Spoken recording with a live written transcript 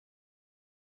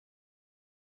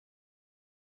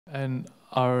And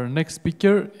our next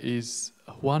speaker is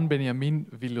Juan Benjamín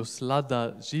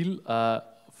Villoslada Gil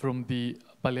from the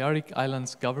Balearic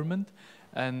Islands government,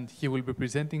 and he will be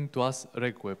presenting to us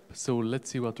Regweb. So let's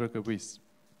see what Regweb is.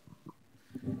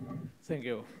 Thank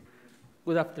you.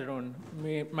 Good afternoon.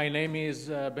 My name is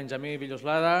Benjamín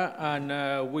Villoslada,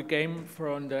 and we came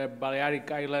from the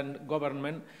Balearic Island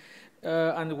government,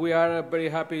 and we are very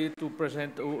happy to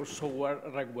present our software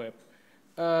Regweb.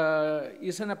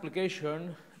 It's an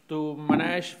application to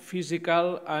manage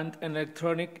physical and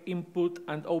electronic input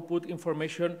and output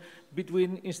information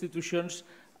between institutions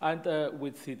and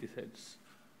with citizens.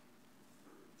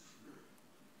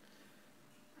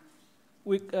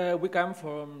 We come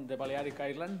from the Balearic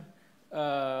Island.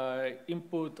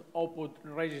 Input-output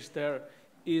register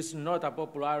is not a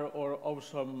popular or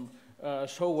awesome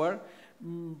software,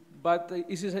 but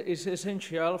it is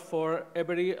essential for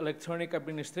every electronic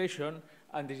administration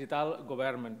and digital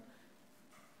government.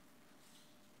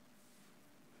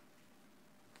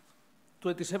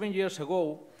 27 years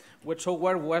ago, when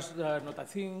software was not a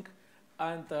thing,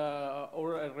 and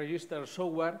our register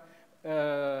software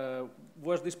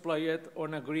was displayed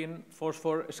on a green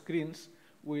phosphor screens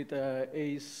with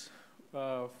ISA²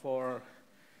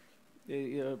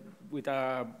 with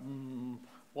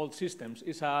old systems.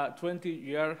 It's a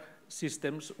 20-year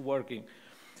systems working.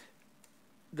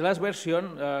 The last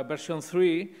version, version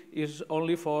 3, is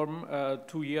only from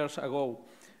 2 years ago.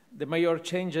 The major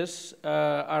changes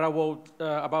are about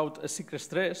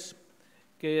ISA²,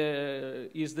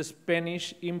 is the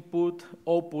Spanish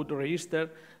input-output register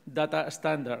data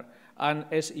standard, and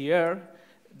SER,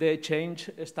 the change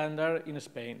standard in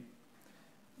Spain.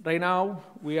 Right now,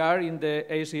 we are in the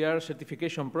SER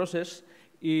certification process,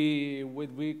 which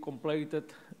we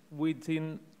completed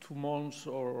within 2 months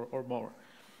or more.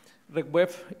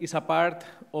 Regweb is a part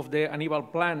of the annual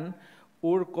plan,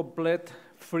 or complete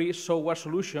free software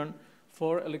solution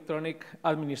for electronic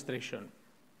administration.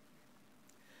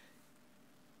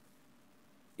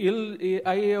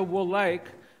 I would like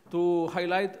to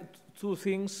highlight 2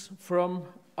 things from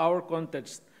our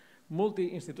context: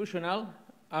 multi-institutional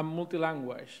and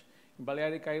multi-language. In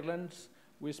Balearic Islands,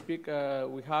 we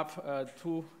have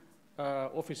 2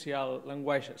 official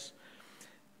languages.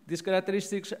 These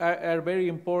characteristics are very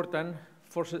important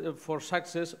for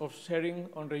success of sharing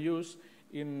and reuse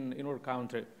in our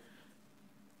country.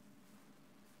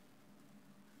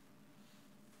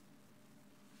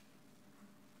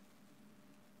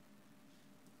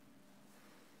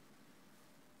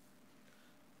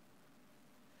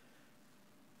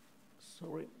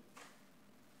 Sorry.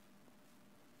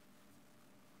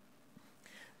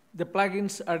 The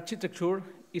plugins architecture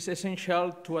is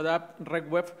essential to adapt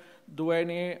Regweb to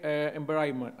any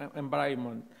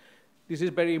environment. This is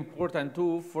very important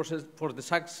too for the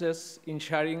success in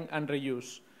sharing and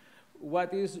reuse.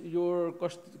 What is your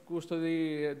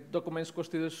documents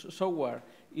custody software?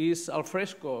 Is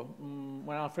Alfresco,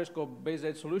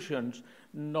 Alfresco-based solutions?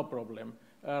 No problem.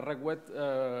 Regweb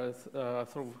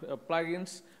through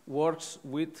plugins works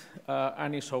with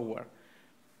any software.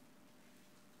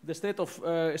 The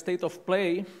state of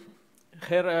play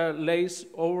here lays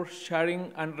our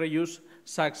sharing and reuse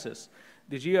success.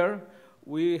 This year,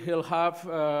 we will have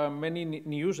many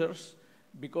new users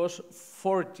because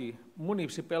 40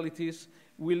 municipalities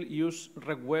will use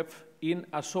Regweb in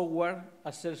a software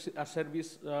as a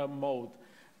service mode,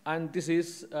 and this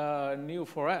is new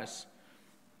for us.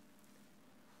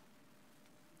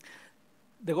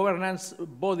 The governance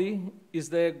body is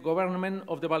the government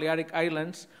of the Balearic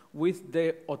Islands with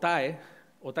the OTAE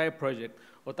project.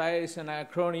 OTAE is an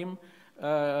acronym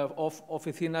of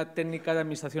Oficina Técnica de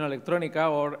Administración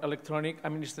Electrónica, or Electronic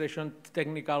Administration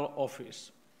Technical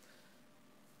Office.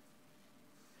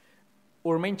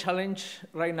 Our main challenge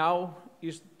right now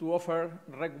is to offer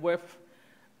Regweb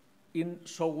in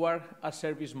software as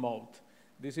service mode.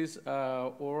 This is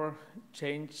our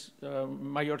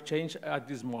major change at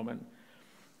this moment.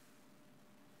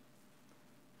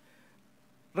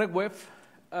 Regweb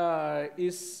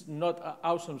is not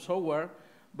awesome software,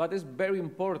 but it's very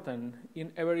important in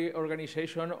every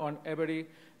organization, on every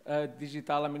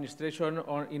digital administration,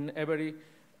 or in every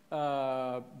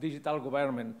digital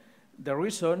government. The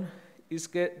reason is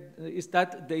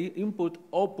that the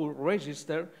input-output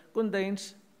register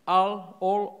contains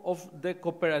all of the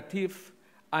cooperative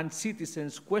and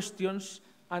citizens' questions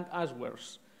and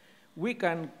answers. We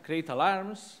can create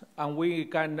alarms, and we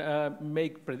can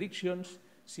make predictions,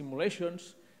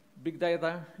 simulations, big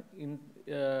data,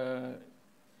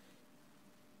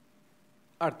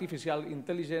 artificial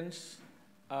intelligence,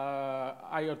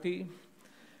 IoT.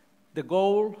 The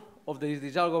goal of the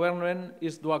digital government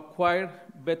is to acquire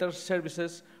better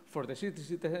services for the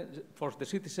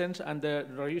citizens, and the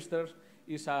register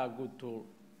is a good tool.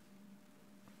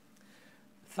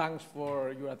 Thanks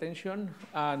for your attention,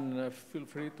 and feel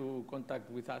free to contact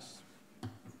with us.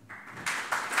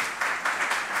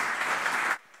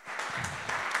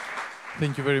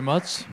 Thank you very much.